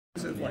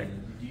Is it like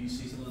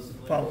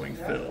following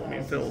Phil? I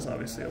mean, Phil's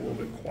obviously a little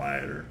bit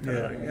quieter.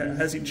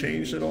 Has he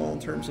changed at all in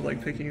terms of like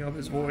picking up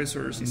his voice,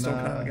 or is he still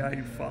kind of a guy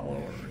you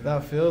follow?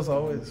 Phil's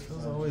always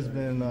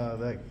been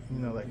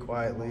that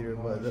quiet leader,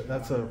 but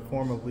that's a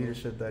form of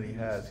leadership that he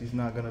has. He's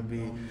not going to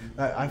be.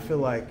 I feel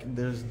like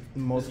there's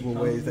multiple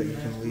ways that you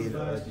can lead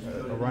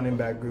a running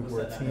back group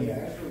or a team,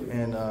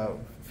 and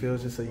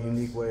Phil's just a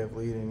unique way of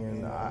leading,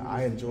 and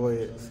I enjoy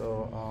it.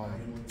 So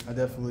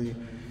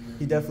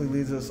he definitely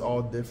leads us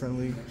all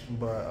differently,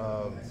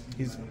 but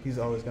he's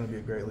always going to be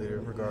a great leader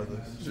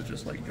regardless. Is it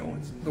just like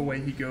going the way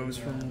he goes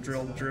from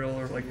drill to drill,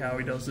 or like how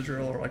he does the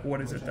drill, or like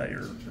what is it that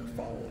you're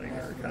following,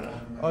 or kind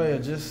of? Oh yeah,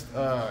 just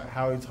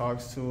how he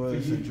talks to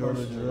us, the drill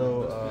to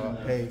drill,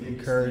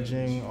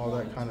 encouraging, all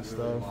that kind of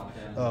stuff.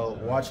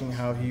 Watching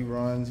how he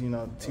runs,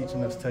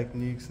 teaching us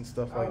techniques and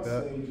stuff like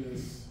that.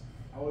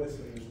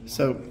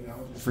 So,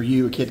 for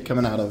you, a kid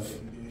coming out of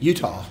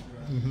Utah.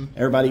 Mm-hmm.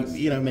 Everybody,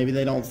 maybe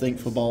they don't think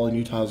football in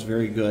Utah is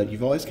very good.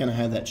 You've always kind of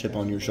had that chip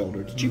on your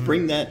shoulder. Did you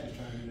bring that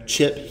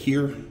chip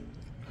here?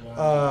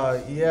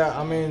 Yeah,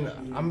 I mean,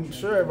 I'm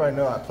sure everybody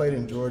knows I played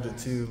in Georgia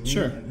too.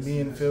 Me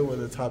and Phil were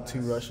the top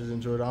 2 rushers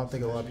in Georgia. I don't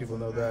think a lot of people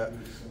know that,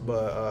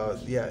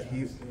 but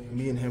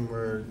me and him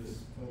were.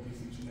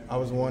 I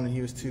was 1 and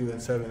he was 2 in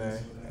 7A,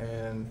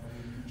 and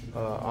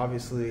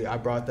obviously I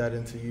brought that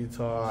into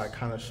Utah. I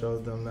kind of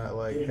showed them that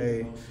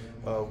hey,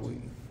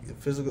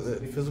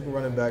 physical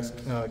running backs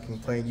can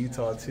play in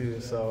Utah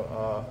too.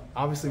 So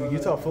obviously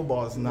Utah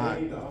football is not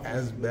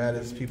as bad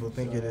as people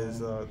think it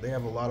is. They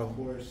have a lot of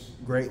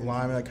great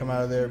linemen that come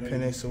out of there.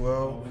 Penny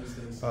Sewell,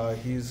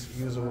 he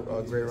was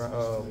a great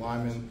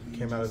lineman,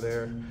 came out of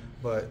there.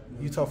 But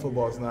Utah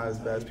football is not as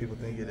bad as people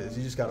think it is.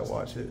 You just got to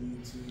watch it.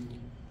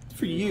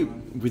 For you,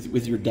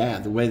 with your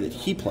dad, the way that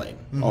he played,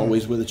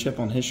 always with a chip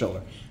on his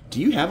shoulder, do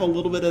you have a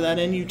little bit of that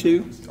in you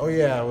too? Oh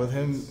yeah, with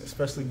him,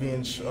 especially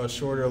being a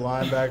shorter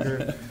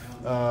linebacker.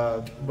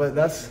 But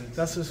that's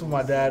just what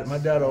my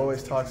dad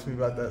always talks to me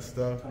about that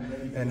stuff,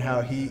 and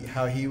how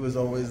he was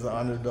always the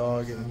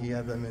underdog, and he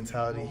had that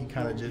mentality. He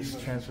kind of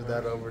just transferred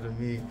that over to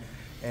me,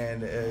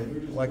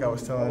 and like I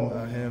was telling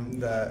him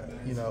that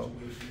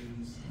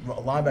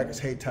linebackers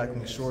hate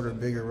tackling shorter,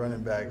 bigger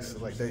running backs.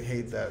 Like, they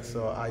hate that.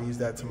 So I use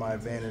that to my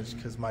advantage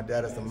because my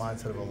dad has the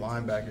mindset of a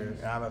linebacker,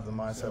 and I have the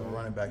mindset of a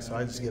running back. So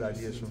I just get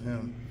ideas from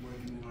him.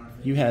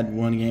 You had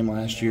one game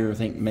last year, I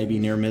think maybe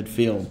near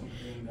midfield,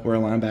 where a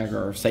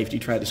linebacker or safety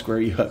tried to square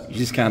you up. You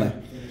just kind of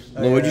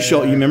lowered your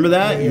shoulder. You remember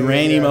that? You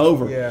ran him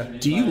over. Yeah.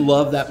 Do you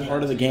love that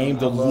part of the game,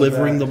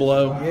 delivering the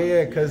blow?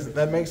 Yeah, because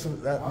that makes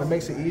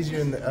it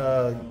easier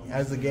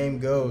as the game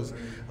goes.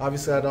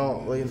 Obviously, I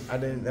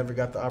didn't ever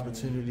got the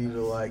opportunity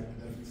to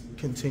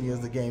continue as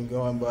the game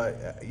going,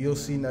 but you'll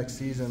see next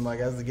season,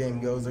 as the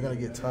game goes, they're going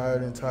to get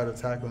tired of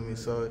tackling me,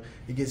 so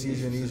it gets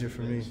easier and easier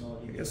for me.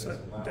 I guess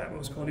Dad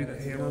was calling you the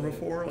hammer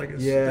before?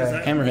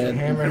 Hammerhead.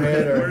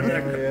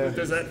 Hammerhead.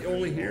 Does that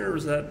only here, or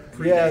is that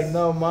pre-game? Yeah,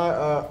 no,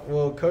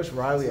 Coach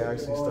Riley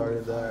actually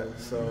started that,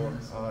 so,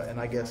 and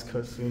I guess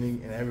Coach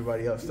Sweeney and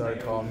everybody else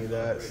started calling me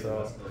that,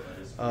 so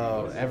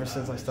ever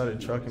since I started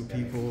trucking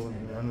people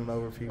and running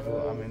over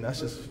people, I mean,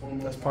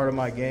 that's part of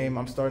my game.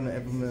 I'm starting to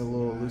implement a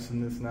little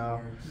looseness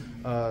now.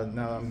 Now that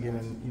I'm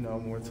getting,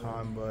 more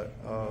time, but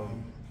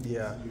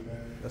yeah,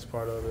 that's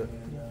part of it.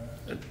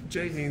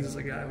 Jay Haynes is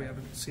a guy we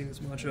haven't seen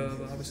as much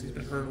of. Obviously, he's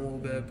been hurt a little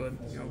bit, but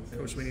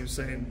Coach Sweeney was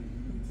saying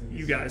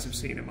you guys have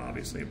seen him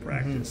obviously in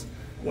practice.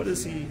 What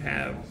does he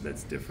have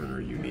that's different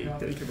or unique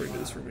that he can bring to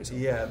this room?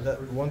 Yeah,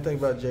 one thing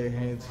about Jay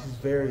Haynes, he's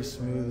very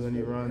smooth when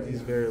he runs.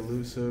 He's very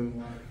elusive.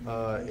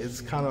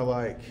 It's kind of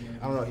I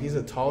don't know, he's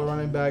a tall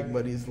running back,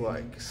 but he's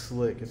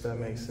slick, if that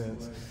makes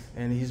sense.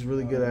 And he's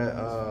really good at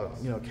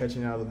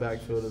catching out of the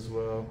backfield as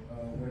well.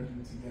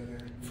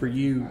 For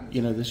you,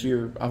 this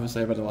year,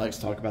 obviously everybody likes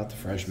to talk about the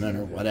freshmen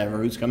or whatever,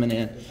 who's coming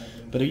in.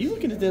 But are you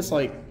looking at this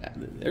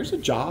there's a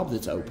job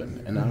that's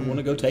open, and I want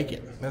to go take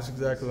it? That's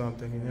exactly what I'm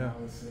thinking, yeah.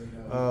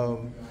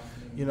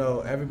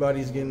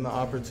 Everybody's getting the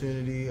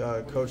opportunity.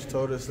 Coach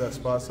told us that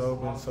spot's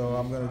open, so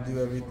I'm going to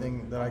do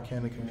everything that I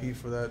can to compete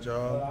for that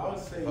job.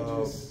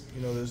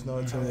 There's no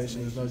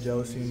intimidation, there's no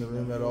jealousy in the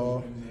room at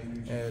all.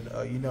 And,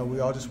 we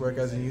all just work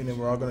as a unit.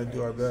 We're all going to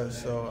do our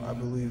best. So I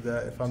believe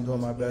that if I'm doing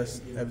my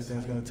best,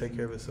 everything's going to take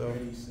care of itself.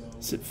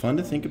 Is it fun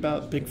to think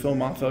about Big Phil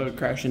Maffa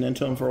crashing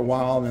into him for a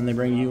while, and then they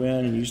bring you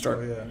in and you start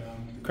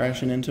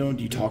crashing into him?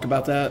 Do you talk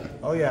about that?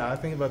 Oh, yeah. I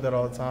think about that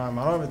all the time.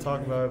 I don't even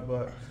talk about it,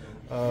 but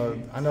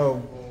I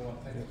know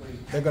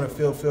they're going to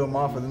feel Phil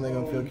Maffa, then they're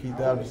going to feel Keith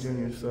Adams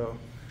Jr., so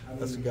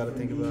that's what you got to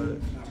think about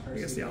it. I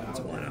guess the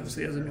offensive line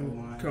obviously has a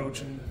new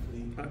coach, and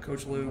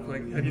Coach Luke,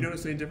 have you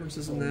noticed any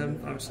differences in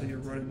them? Obviously, you're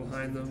running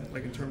behind them,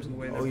 in terms of the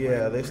way they're playing.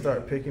 Yeah, they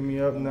start picking me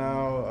up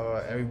now.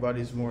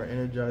 Everybody's more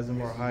energized and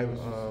more hype.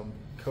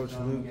 Coach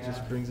Luke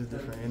just brings a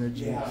different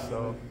energy,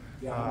 so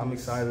I'm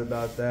excited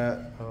about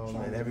that.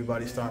 And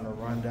everybody's starting to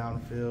run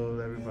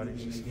downfield.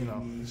 Everybody's just,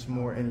 just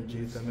more energy,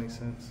 if that makes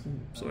sense.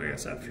 So I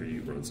guess after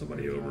you run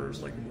somebody over,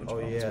 it's like a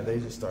bunch of yeah, they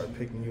just start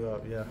picking you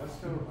up, yeah.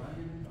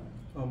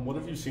 What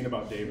have you seen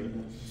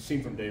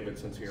from David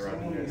since he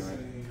arrived in January?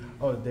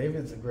 Oh,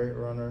 David's a great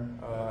runner.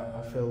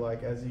 I feel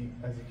like as he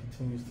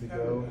continues to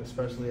go,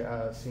 especially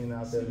seeing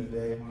out there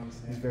today,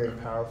 he's very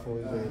powerful.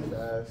 He's very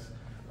fast.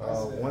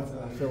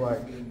 I feel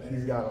like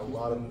he's got a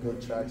lot of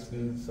good track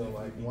speed. So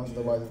like once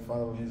nobody's in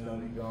front of him, he's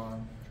gonna be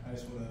gone. I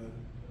just want to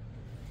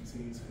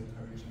continue to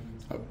encourage him.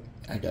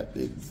 I got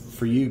it.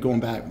 For you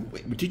going back.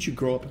 Did you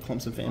grow up a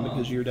Clemson fan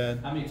because of your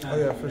dad? Oh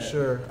yeah, for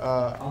sure.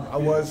 I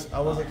was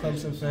a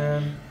Clemson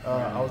fan.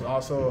 I was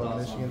also a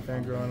Michigan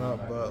fan growing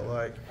up, but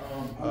like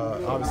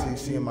obviously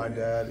seeing my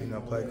dad,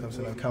 play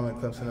Clemson and coming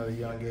to Clemson at a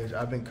young age.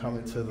 I've been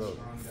coming to the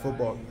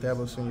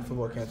Dabo Senior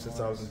football camp since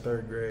I was in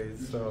 3rd grade,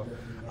 so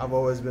I've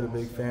always been a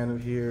big fan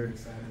of here.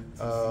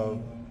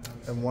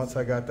 And once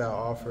I got that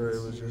offer,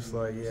 it was just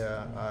like,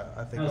 yeah,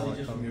 I think I want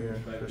to come here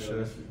for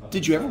sure.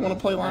 Did you ever want to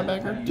play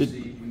linebacker?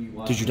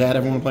 Did your dad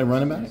ever want to play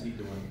running back?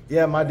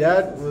 Yeah, my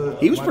dad was.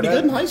 He was pretty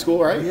good in high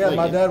school, right? Yeah,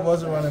 my dad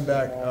was a running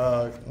back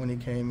when he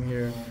came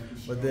here,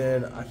 but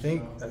then I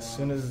think as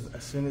soon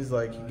as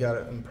like he got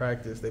it in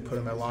practice, they put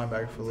him at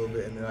linebacker for a little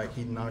bit, and then like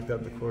he knocked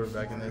out the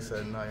quarterback, and they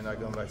said, no, you're not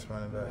going back to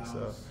running back.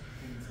 So,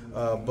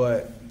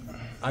 but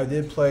I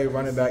did play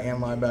running back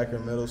and linebacker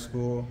in middle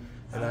school,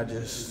 and I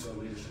just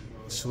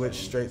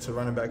switched straight to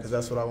running back because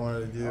that's what I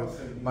wanted to do.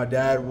 My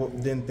dad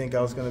didn't think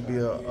I was going to be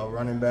a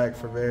running back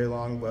for very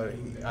long, but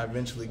I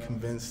eventually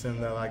convinced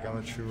him that like I'm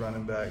a true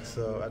running back,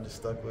 so I just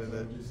stuck with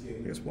it.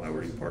 I guess why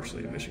were you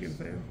partially a Michigan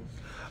fan?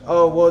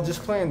 Oh well,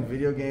 just playing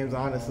video games.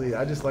 Honestly,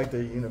 I just like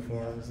their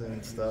uniforms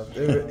and stuff.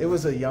 It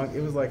was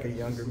like a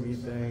younger me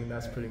thing.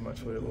 That's pretty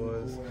much what it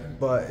was.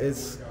 But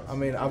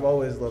I've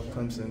always loved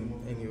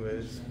Clemson,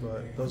 anyways.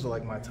 But those are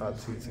like my top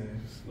 2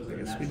 teams. I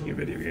guess speaking of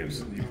video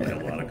games, you play a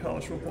lot of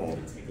college football.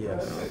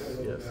 Yes,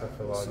 I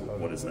play a lot. So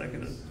what is that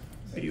going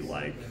to be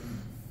like,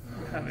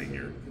 having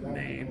your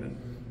name and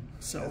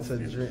self?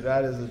 That is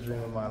a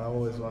dream of mine. I've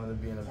always wanted to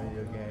be in a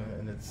video game,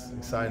 and it's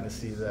exciting to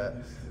see that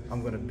I'm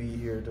going to be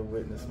here to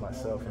witness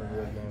myself in a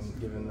video game,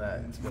 given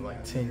that it's been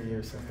like 10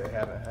 years since they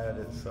haven't had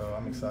it, so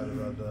I'm excited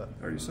about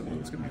that. Are you someone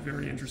that's going to be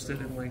very interested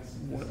in like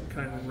what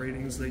kind of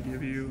ratings they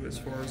give you as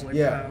far as like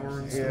Yeah, power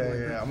and stuff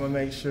like that? I'm going to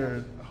make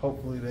sure,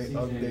 hopefully they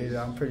update it.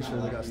 I'm pretty sure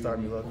they're going to start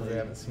me low because they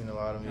haven't seen a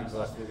lot of me,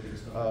 but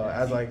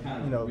as I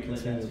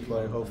continue to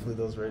play, hopefully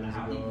those ratings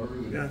will go up.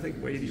 Yeah, I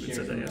think Wade even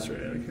said that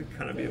yesterday. It could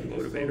kind of be a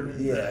motivator.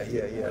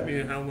 Yeah. I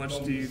mean, how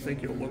much do you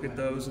think you'll look at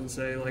those and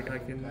say, like, I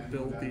can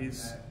build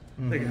these?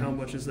 Like, how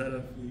much is that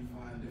a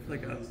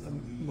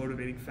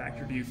motivating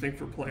factor, do you think,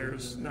 for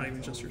players, not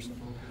even just yourself?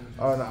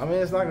 Oh, no, I mean,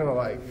 it's not going to,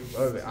 like,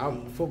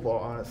 football,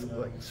 honestly,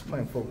 like, just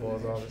playing football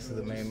is obviously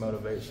the main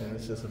motivation.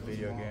 It's just a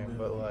video game.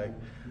 But, like,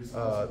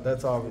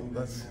 that's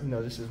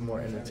this is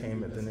more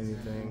entertainment than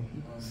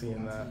anything,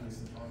 seeing that.